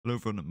Hello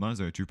everyone, my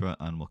name is Trooper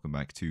and welcome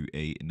back to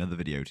another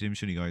video. Today I'm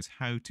showing you guys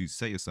how to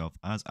set yourself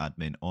as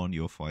admin on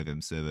your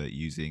FiveM server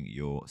using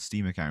your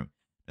Steam account.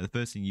 Now the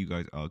first thing you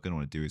guys are going to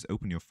want to do is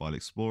open your file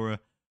explorer,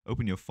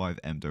 open your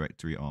FiveM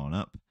directory on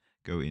up,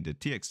 go into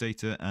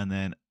txdata and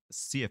then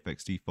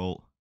cfx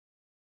default,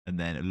 and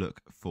then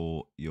look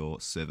for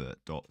your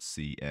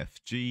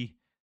server.cfg,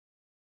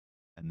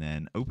 and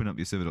then open up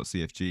your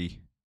server.cfg.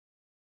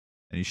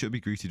 And you should be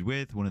greeted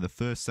with one of the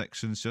first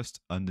sections just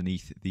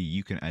underneath the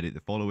you can edit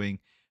the following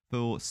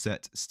for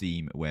set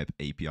Steam web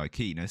API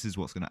key. Now this is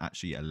what's going to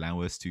actually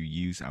allow us to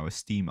use our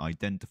Steam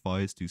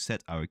identifiers to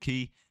set our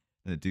key.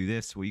 And to do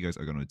this, what you guys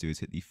are going to do is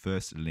hit the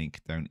first link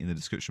down in the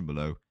description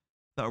below.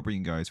 That will bring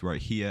you guys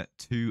right here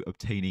to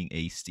obtaining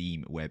a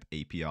Steam web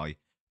API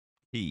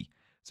key.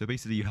 So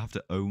basically you have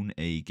to own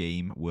a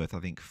game worth I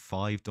think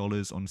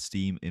 $5 on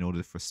Steam in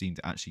order for Steam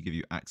to actually give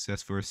you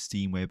access for a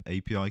Steam web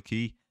API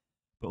key.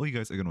 But all you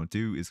guys are going to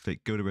do is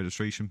click go to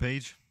registration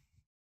page,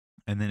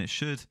 and then it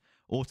should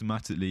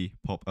automatically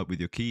pop up with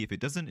your key. If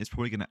it doesn't, it's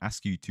probably going to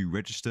ask you to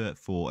register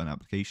for an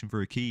application for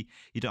a key.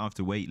 You don't have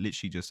to wait,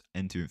 literally just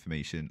enter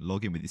information,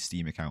 log in with your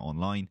Steam account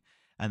online,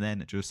 and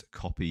then just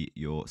copy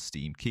your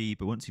Steam key.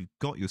 But once you've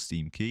got your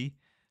Steam key,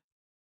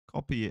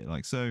 copy it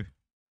like so,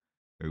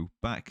 go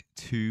back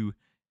to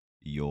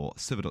your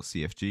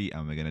server.cfg,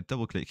 and we're going to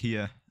double click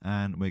here,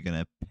 and we're going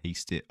to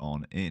paste it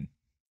on in.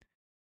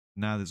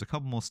 Now there's a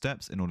couple more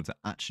steps in order to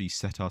actually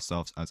set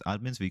ourselves as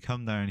admins. We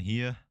come down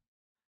here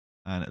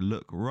and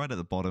look right at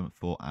the bottom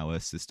for our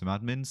system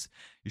admins.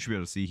 You should be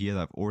able to see here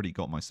that I've already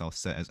got myself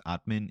set as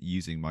admin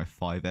using my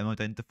FiveM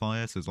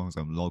identifier. So as long as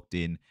I'm logged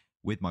in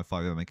with my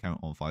FiveM account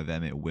on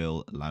FiveM, it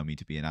will allow me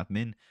to be an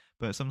admin.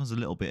 But sometimes a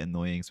little bit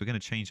annoying, so we're going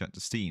to change that to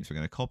Steam. So we're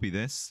going to copy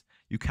this.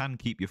 You can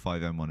keep your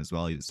FiveM one as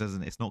well. It's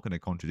not going to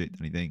contradict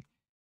anything.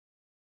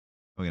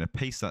 We're going to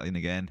paste that in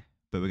again,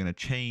 but we're going to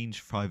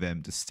change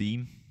FiveM to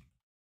Steam.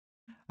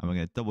 And we're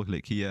going to double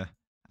click here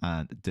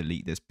and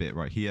delete this bit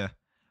right here.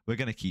 We're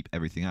going to keep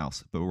everything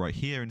else, but right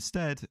here,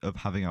 instead of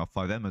having our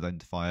FiveM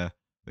identifier,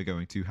 we're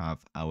going to have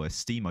our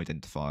Steam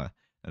identifier.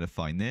 And to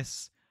find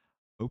this,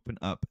 open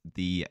up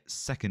the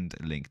second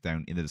link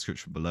down in the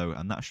description below,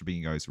 and that should bring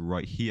you guys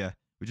right here,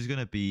 which is going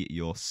to be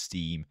your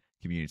Steam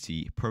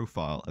community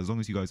profile. As long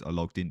as you guys are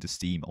logged into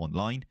Steam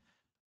online,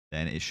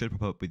 then it should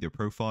pop up with your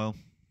profile.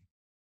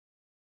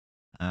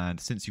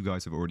 And since you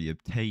guys have already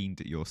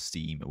obtained your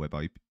Steam web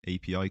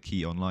API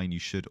key online, you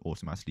should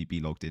automatically be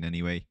logged in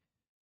anyway.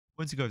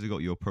 Once you guys have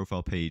got your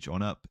profile page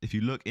on up, if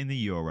you look in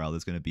the URL,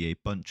 there's going to be a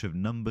bunch of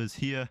numbers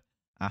here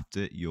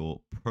after your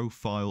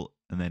profile,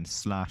 and then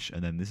slash,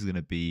 and then this is going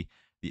to be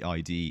the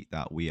ID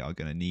that we are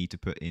going to need to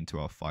put into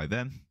our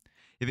FiveM.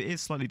 If it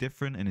is slightly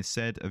different and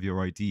instead of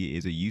your ID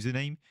is a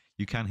username,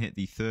 you can hit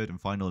the third and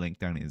final link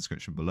down in the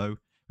description below,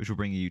 which will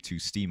bring you to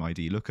Steam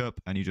ID lookup,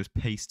 and you just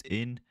paste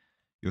in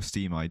your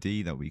Steam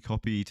ID that we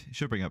copied. It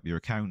should bring up your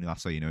account,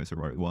 that's how you know it's the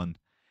right one.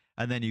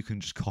 And then you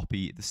can just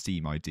copy the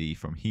Steam ID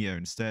from here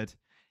instead,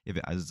 if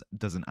it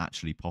doesn't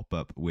actually pop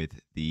up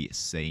with the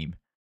same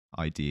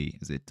ID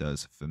as it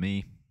does for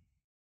me.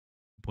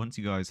 Once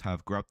you guys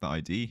have grabbed the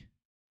ID,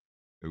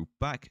 go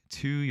back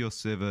to your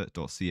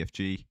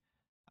server.cfg,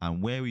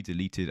 and where we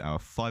deleted our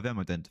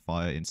FiveM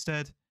identifier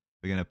instead,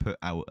 we're going to put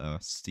our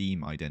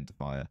Steam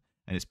identifier.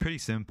 And it's pretty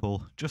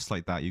simple. Just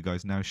like that, you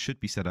guys now should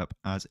be set up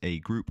as a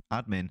group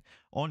admin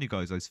on your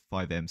guys'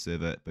 FiveM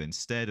server. But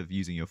instead of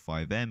using your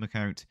FiveM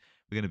account,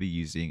 we're going to be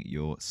using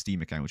your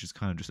Steam account, which is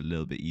kind of just a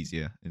little bit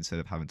easier instead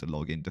of having to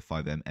log into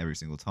FiveM every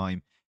single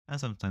time. And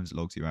sometimes it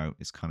logs you out.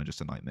 It's kind of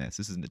just a nightmare.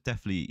 So this is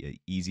definitely an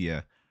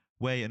easier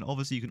way. And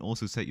obviously, you can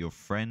also set your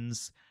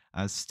friends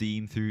as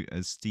Steam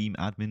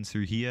admins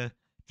through here.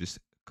 Just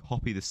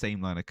copy the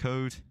same line of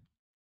code,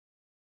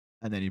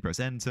 and then you press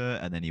enter,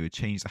 and then you would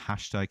change the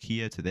hashtag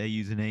here to their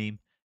username,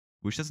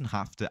 which doesn't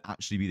have to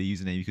actually be the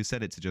username. You could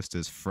set it to just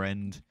as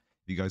friend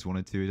if you guys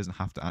wanted to. It doesn't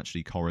have to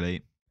actually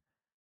correlate.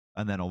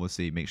 And then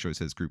obviously make sure it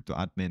says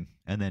group.admin,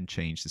 and then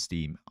change the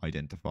Steam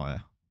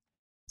identifier.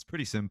 It's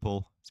pretty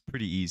simple. It's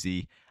pretty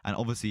easy. And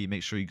obviously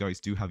make sure you guys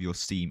do have your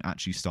Steam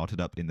actually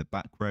started up in the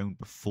background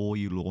before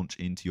you launch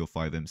into your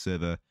FiveM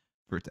server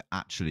for it to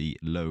actually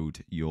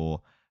load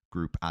your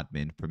group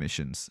admin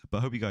permissions. But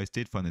I hope you guys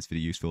did find this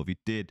video useful. If you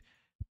did,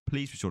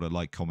 please be sure to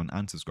like, comment,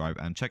 and subscribe,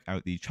 and check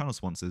out the channel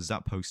sponsors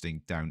Zap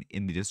Hosting down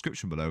in the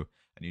description below,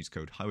 and use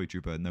code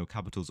HighwayTrooper, no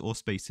capitals or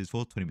spaces,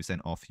 for 20%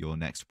 off your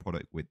next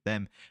product with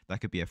them. That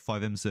could be a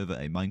FiveM server,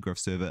 a Minecraft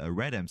server, a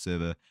RedM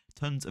server,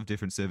 tons of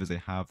different servers they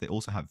have. They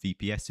also have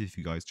VPS if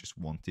you guys just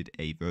wanted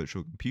a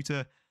virtual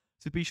computer.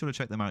 So be sure to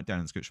check them out down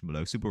in the description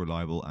below. Super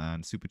reliable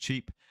and super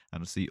cheap,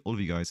 and I'll see all of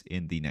you guys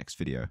in the next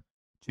video.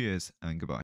 Cheers and goodbye.